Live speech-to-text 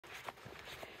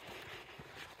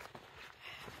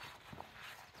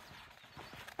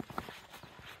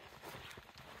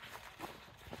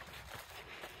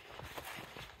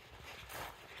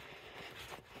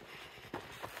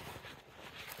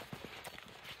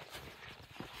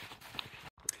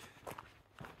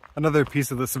Another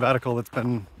piece of the sabbatical that's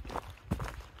been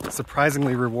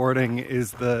surprisingly rewarding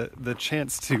is the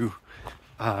chance to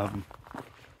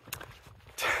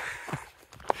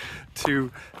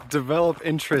to develop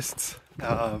interests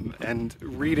and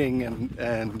reading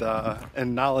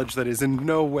and knowledge that is in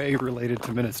no way related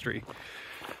to ministry.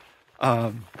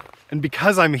 And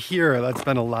because I'm here, that's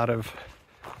been a lot of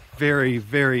very,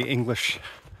 very English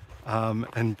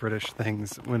and British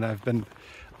things. When I've been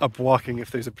up walking,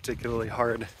 if there's a particularly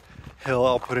hard hill,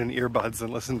 I'll put in earbuds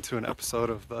and listen to an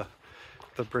episode of the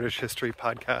British History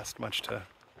podcast, much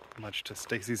to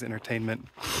Stacey's entertainment.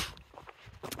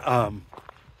 I've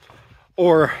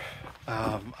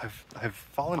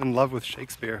fallen in love with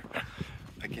Shakespeare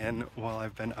again while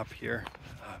I've been up here,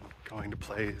 going to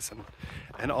plays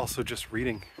and also just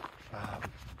reading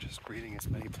as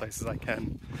many places as I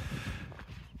can.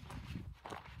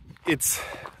 It's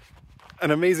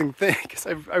an amazing thing because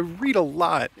I read a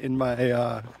lot in my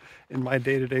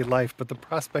day-to-day life, but the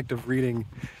prospect of reading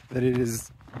that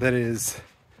is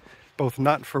both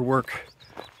not for work,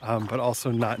 but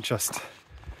also not just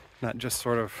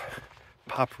sort of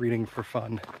pop reading for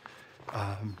fun,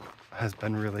 has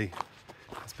been really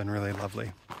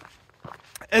lovely.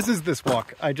 As is this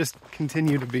walk. I just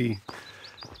continue to be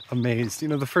amazed. You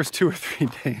know, the first 2 or 3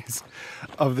 days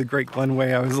of the Great Glen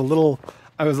Way, I was a little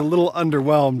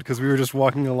underwhelmed because we were just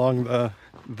walking along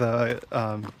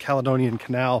the Caledonian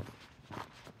Canal,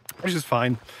 which is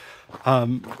fine.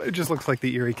 It just looks like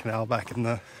the Erie Canal back in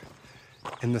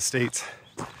the States.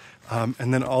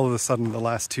 And then all of a sudden, the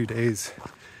last 2 days,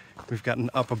 we've gotten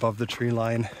up above the tree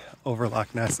line over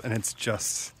Loch Ness, and it's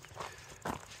just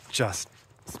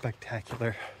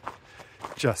spectacular.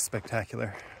 Just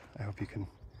spectacular. I hope you can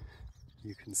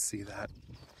see that.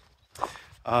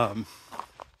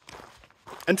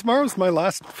 And tomorrow's my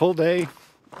last full day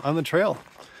on the trail.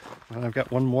 And I've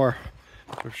got one more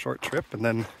sort of short trip, and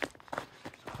then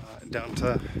down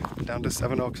to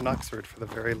Seven Oaks and Oxford for the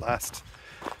very last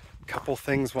couple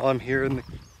things while I'm here in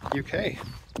the UK.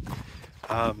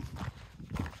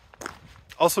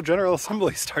 Also, General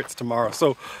Assembly starts tomorrow.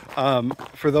 So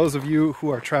for those of you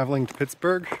who are traveling to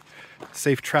Pittsburgh,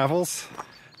 safe travels.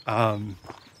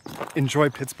 Enjoy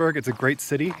Pittsburgh. It's a great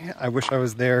city. I wish I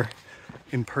was there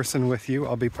in person with you.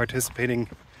 I'll be participating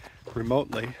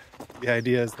remotely. The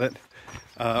idea is that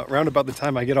around about the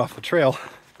time I get off the trail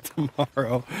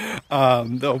tomorrow,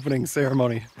 the opening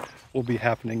ceremony will be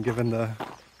happening given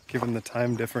the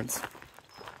time difference.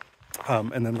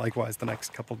 And then likewise the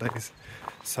next couple days.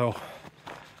 So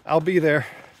I'll be there,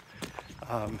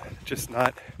 just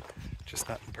not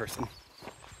in person.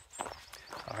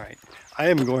 All right, I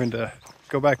am going to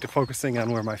go back to focusing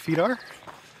on where my feet are,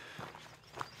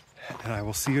 and I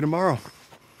will see you tomorrow.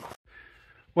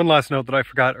 One last note that I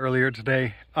forgot earlier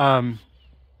today. I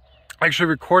actually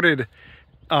recorded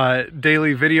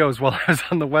daily videos while I was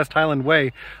on the West Highland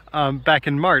Way back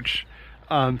in March,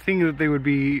 thinking that they would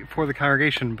be for the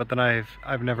congregation, but then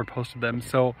I've never posted them.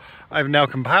 So I've now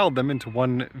compiled them into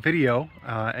one video,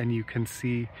 and you can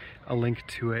see a link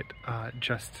to it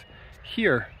just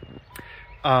here.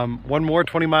 One more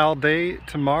 20-mile day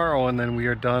tomorrow, and then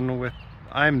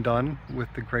I'm done with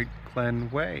the Great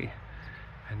Glen Way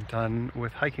and done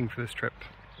with hiking for this trip.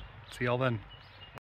 See y'all then.